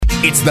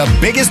It's the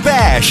biggest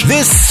bash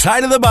this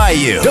side of the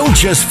bayou. Don't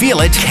just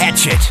feel it,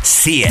 catch it,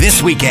 see it.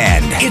 This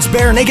weekend, it's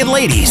Bare Naked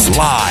Ladies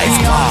live.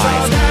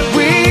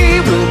 We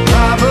will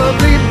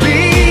probably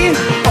be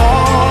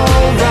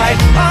alright.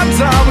 Odds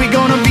are we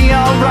gonna be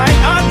alright.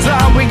 Odds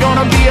are we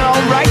gonna be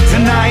alright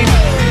tonight.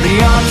 The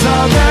odds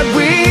are that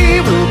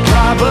we will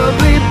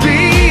probably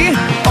be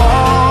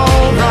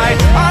alright.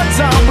 Odds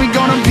are we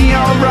gonna be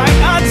alright.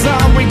 Odds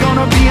are we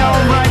gonna be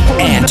alright.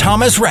 And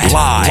Thomas Rhett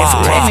live.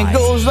 And it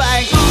goes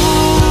like,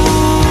 ooh,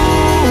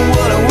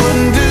 what I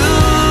wouldn't do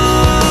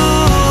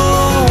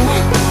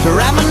to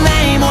write my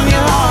name on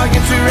your heart,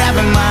 get you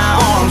wrapping my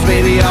arms,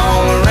 baby,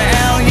 all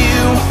around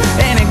you.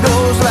 And it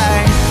goes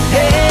like,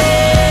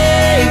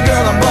 hey,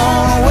 girl, I'm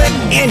blown away.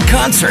 In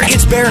concert,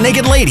 it's Bare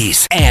Naked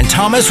Ladies and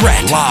Thomas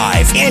Rhett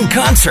live in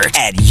concert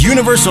at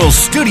Universal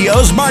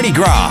Studios Mardi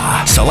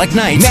Gras. Select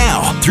nights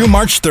now through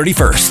March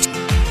 31st.